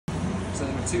So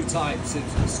there are two types of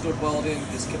stud welding.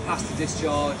 There's capacity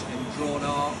discharge and drawn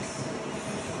arc.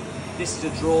 This is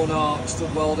a drawn arc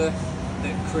stud welder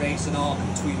that creates an arc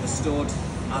between the stud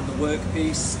and the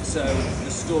workpiece, so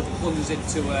the stud plunges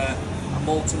into a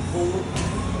molten pool.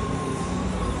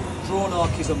 Drawn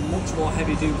arc is a much more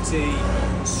heavy duty,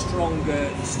 stronger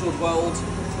stud weld.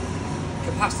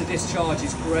 Capacity discharge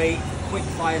is great, quick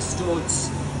fire studs.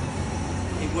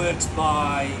 It works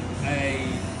by a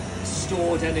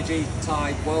stored energy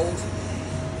type weld.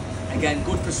 Again,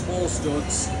 good for small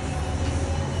studs.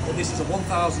 But this is a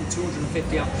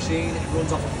 1250 amp machine. It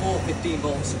runs off a 415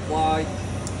 volt supply,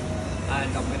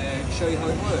 and I'm going to show you how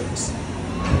it works.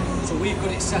 So we've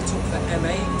got it set up for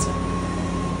M8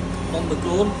 on the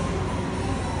gun.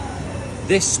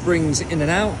 This springs in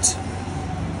and out.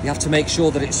 You have to make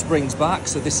sure that it springs back,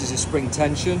 so this is a spring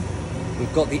tension.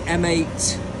 We've got the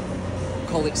M8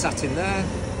 collet sat in there.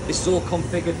 This is all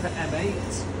configured for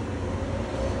M8.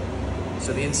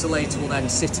 So the insulator will then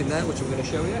sit in there, which I'm going to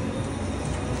show you.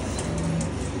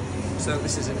 So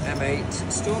this is an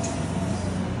M8 stud.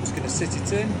 I'm just going to sit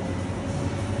it in.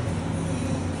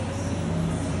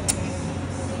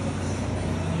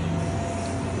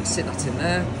 Sit that in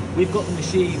there. We've got the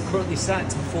machine currently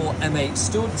set for M8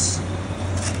 studs.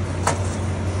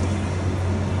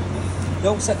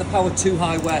 Don't set the power too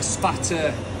high where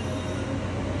spatter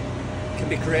can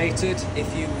be created.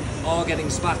 If you are getting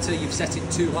spatter, you've set it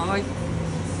too high,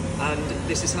 and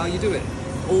this is how you do it.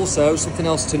 Also, something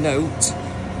else to note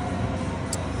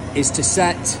is to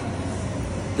set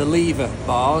the lever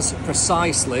bars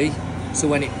precisely so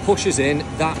when it pushes in,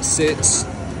 that sits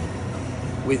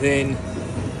within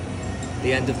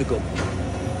the end of the gun.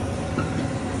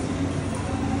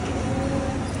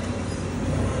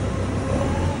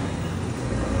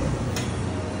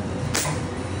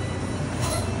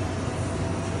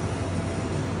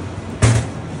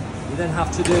 You then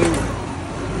have to do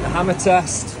the hammer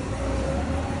test.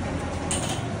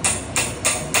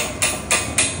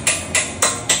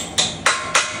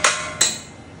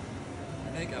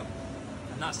 And there you go.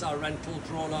 And that's our rental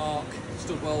drawn arc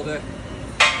stud welder,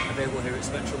 available here at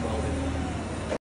Spectrum Welding.